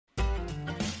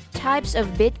Types of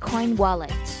Bitcoin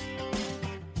wallets.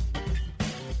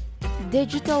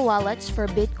 Digital wallets for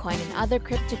Bitcoin and other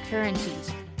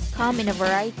cryptocurrencies come in a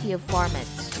variety of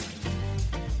formats,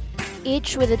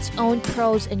 each with its own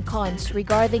pros and cons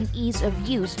regarding ease of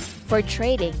use for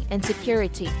trading and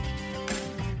security.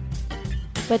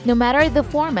 But no matter the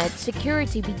format,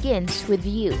 security begins with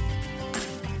you.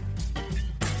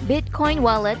 Bitcoin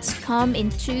wallets come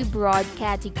in two broad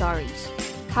categories: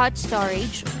 hot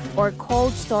storage or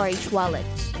cold storage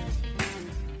wallets.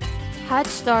 Hot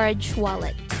storage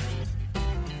wallet.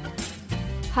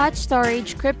 Hot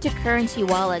storage cryptocurrency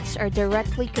wallets are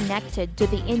directly connected to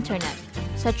the internet,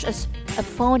 such as a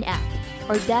phone app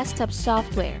or desktop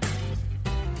software.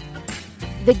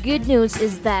 The good news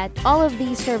is that all of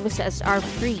these services are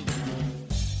free.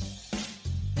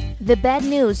 The bad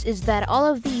news is that all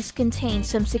of these contain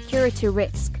some security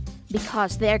risk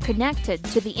because they are connected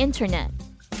to the internet.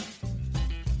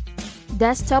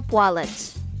 Desktop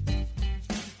wallets.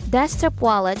 Desktop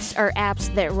wallets are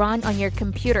apps that run on your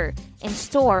computer and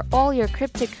store all your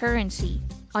cryptocurrency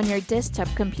on your desktop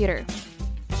computer.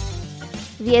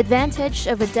 The advantage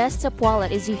of a desktop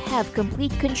wallet is you have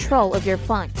complete control of your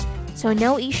funds, so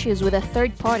no issues with a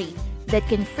third party that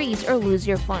can freeze or lose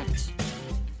your funds.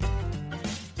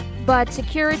 But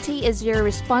security is your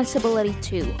responsibility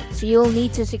too, so you'll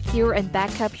need to secure and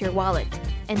back up your wallet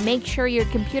and make sure your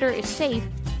computer is safe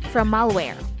from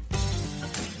malware.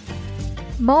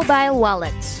 Mobile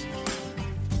wallets.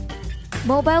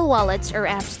 Mobile wallets are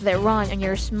apps that run on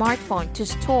your smartphone to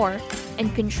store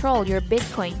and control your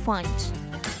Bitcoin funds.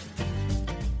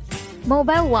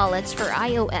 Mobile wallets for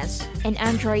iOS and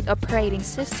Android operating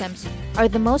systems are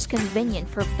the most convenient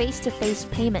for face-to-face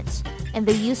payments and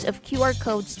the use of QR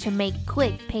codes to make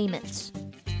quick payments.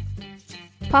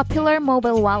 Popular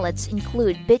mobile wallets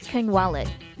include Bitcoin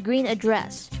Wallet,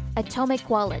 GreenAddress, Atomic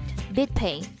Wallet,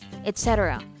 BitPay,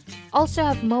 etc. Also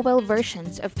have mobile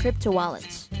versions of crypto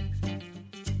wallets.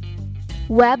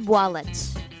 Web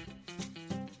wallets.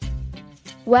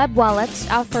 Web wallets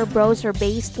offer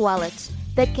browser-based wallets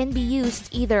that can be used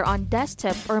either on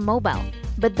desktop or mobile,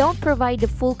 but don't provide the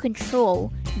full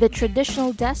control that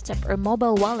traditional desktop or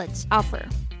mobile wallets offer.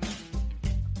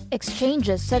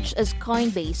 Exchanges such as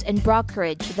Coinbase and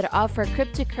brokerage that offer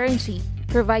cryptocurrency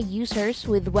provide users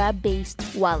with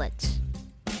web-based wallets.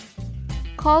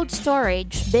 Cold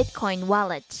storage Bitcoin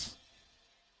wallets.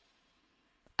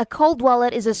 A cold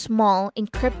wallet is a small,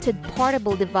 encrypted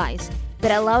portable device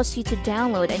that allows you to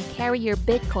download and carry your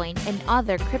Bitcoin and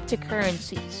other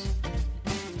cryptocurrencies.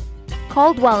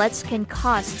 Cold wallets can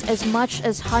cost as much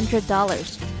as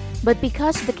 $100, but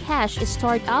because the cash is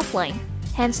stored offline,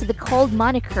 hence the cold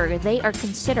moniker, they are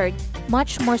considered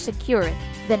much more secure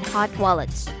than hot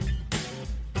wallets.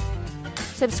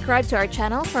 Subscribe to our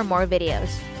channel for more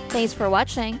videos. Thanks for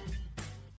watching.